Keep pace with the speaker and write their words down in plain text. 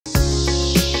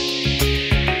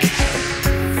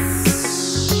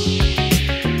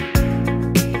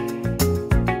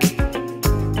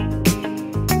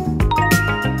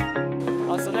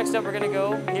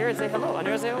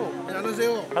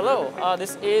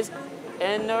This is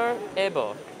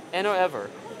에너에버가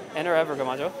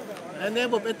맞아?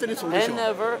 에너에버배터리솔루션.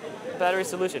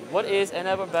 에너에버배터리솔루션. What is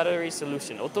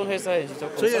에너에버배터리솔루션? 어떤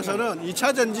회사인지죠? 저희 회사는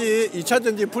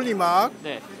이차전지 분리막,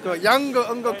 네. 그 양극,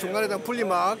 음극 중간에다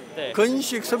분리막, 네.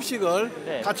 건식, 섭식을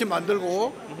네. 같이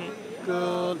만들고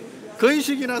그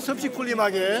건식이나 섭식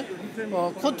분리막에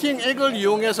코팅액을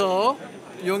이용해서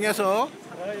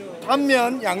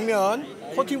단면, 양면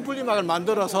코팅 분리막을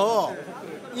만들어서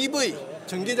EV,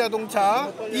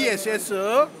 전기자동차,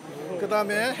 ESS, 그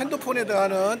다음에 핸드폰에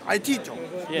들어가는 IT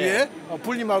쪽에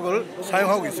분리막을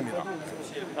사용하고 있습니다.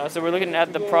 So we're looking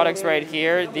at the products right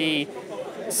here. The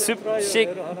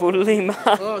습식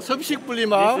분리막. 섭식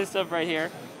분리막. This stuff right here.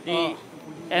 The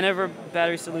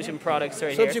에너에버배터리솔루션 products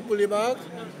right here. 섭식 분리막,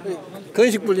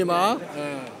 건식 분리막.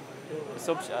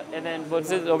 And then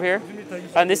what's it over here?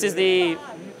 And this is the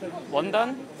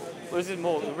원단? What is it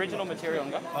more original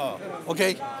material인가?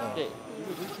 오케이. 네.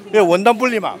 이 원단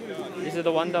분리막. This is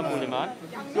the 원단 분리막.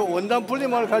 이 원단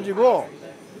분리막을 가지고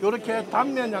이렇게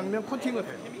단면, 양면 코팅을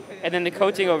해요. And then the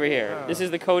coating over here. This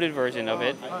is the coated version of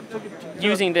it.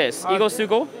 Using this. 이거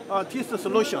쓰고? This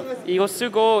solution. 이거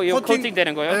쓰고 이거 coating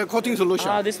되는 거예요? 네, coating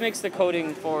solution. This makes the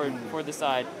coating for the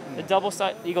side. The double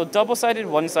side. 이거 double sided,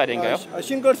 one side인가요?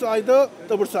 싱글 사이드,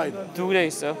 더블 사이드. 두 개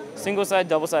있어요. Single side,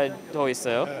 double side 더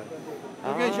있어요.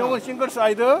 이게 이건 싱글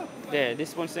사이드. 네,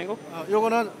 this one single.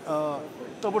 요거는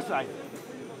더블 사이드.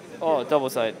 double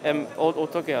side.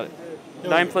 어떻게 해요?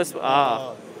 9 plus.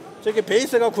 저게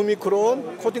베이스가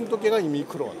 9미크론, 코팅 두께가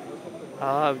 2미크론.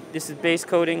 This is base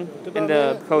coating and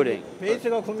the coating.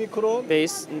 베이스가 9미크론.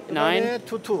 Base 9.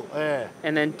 2. 예.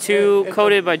 And then 2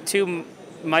 coated by 2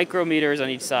 micrometers on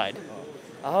each side.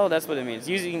 That's what it means.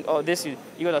 Using this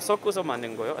이거 다 섞어서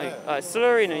만든 거예요?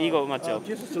 slurry는 이거 맞죠?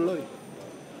 This slurry.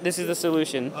 This is the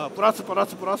solution. 플러스.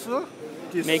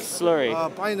 This makes slurry.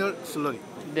 final slurry.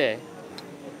 네.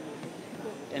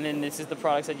 And then this is the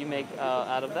products that you make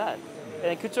out of that.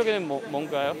 And 그쪽에는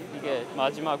뭔가요? 이게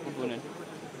마지막 부분은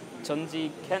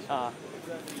전지캔.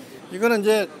 이거는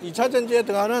이제 이차전지에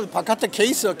들어가는 바깥에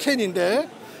케이스 캔인데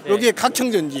여기에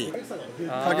각청전지,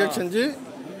 가격전지.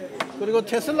 그리고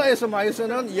테슬라에서 많이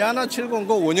쓰는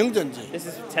이하나709 원형전지. This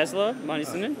is Tesla 많이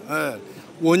쓰는? 네,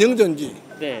 원형전지.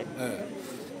 네.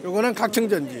 요거는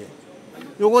각청전지.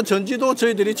 요거 전지도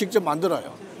저희들이 직접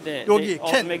만들어요. 네. 여기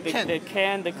캔. Make the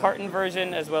carton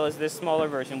version as well as this smaller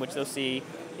version, which they'll see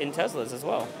in Teslas as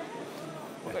well.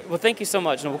 Okay. Well, thank you so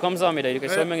much. 너무 감사합니다. 이렇게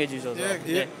설명해 주셔서.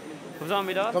 예.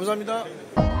 감사합니다. 감사합니다.